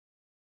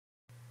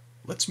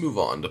Let's move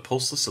on to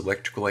pulseless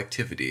electrical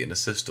activity and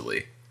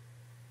asystole.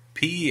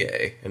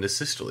 PEA and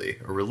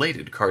asystole are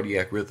related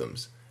cardiac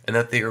rhythms in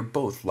that they are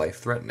both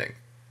life-threatening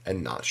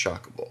and not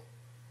shockable.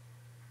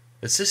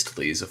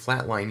 Asystole is a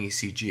flatline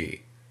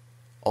ECG.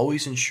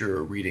 Always ensure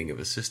a reading of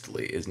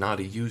asystole is not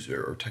a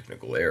user or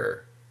technical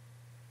error.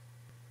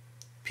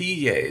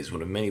 PEA is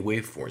one of many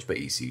waveforms by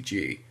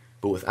ECG,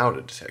 but without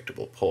a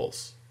detectable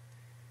pulse.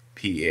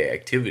 PEA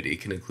activity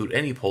can include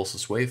any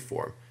pulseless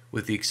waveform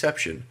with the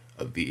exception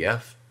of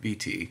VF,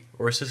 VT,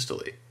 or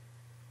asystole.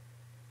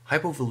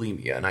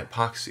 Hypovolemia and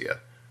hypoxia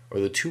are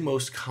the two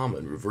most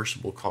common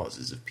reversible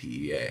causes of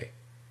PEA.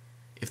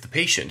 If the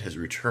patient has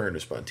return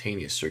of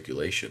spontaneous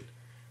circulation,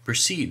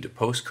 proceed to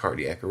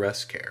post-cardiac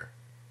arrest care.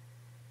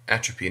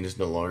 Atropine is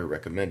no longer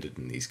recommended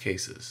in these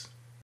cases.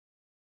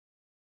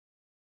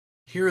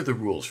 Here are the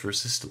rules for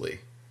asystole.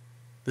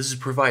 This is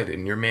provided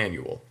in your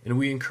manual, and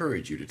we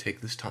encourage you to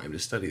take this time to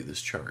study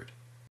this chart.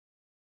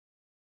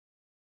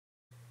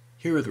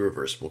 Here are the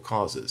reversible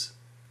causes,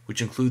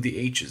 which include the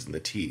H's and the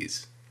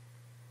T's.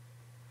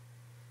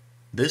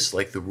 This,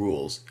 like the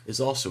rules, is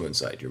also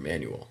inside your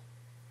manual.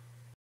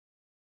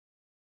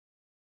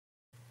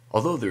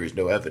 Although there is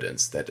no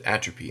evidence that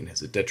atropine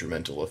has a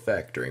detrimental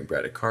effect during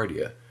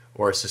bradycardia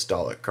or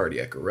systolic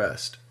cardiac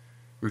arrest,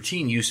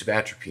 routine use of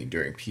atropine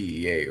during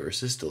PEA or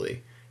asystole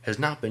has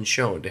not been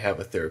shown to have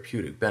a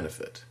therapeutic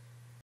benefit.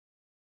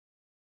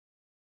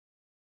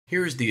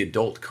 Here is the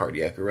adult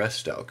cardiac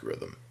arrest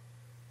algorithm.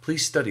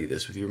 Please study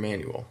this with your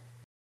manual.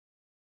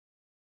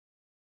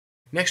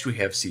 Next we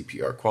have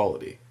CPR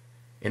quality,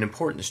 an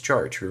importance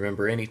chart to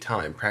remember any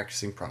time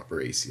practicing proper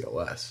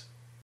ACLS.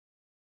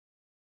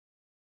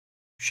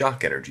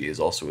 Shock energy is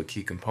also a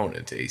key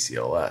component to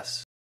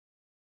ACLS.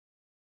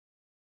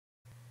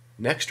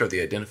 Next are the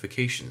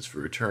identifications for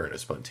return of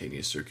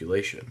spontaneous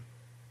circulation.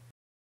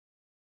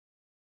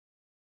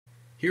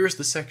 Here is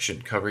the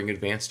section covering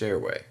advanced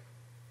airway.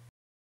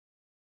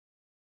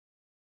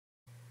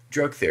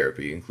 Drug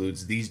therapy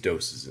includes these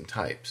doses and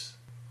types.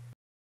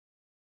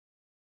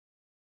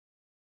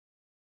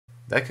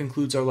 That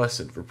concludes our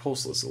lesson for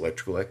pulseless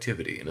electrical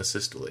activity and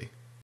asystole.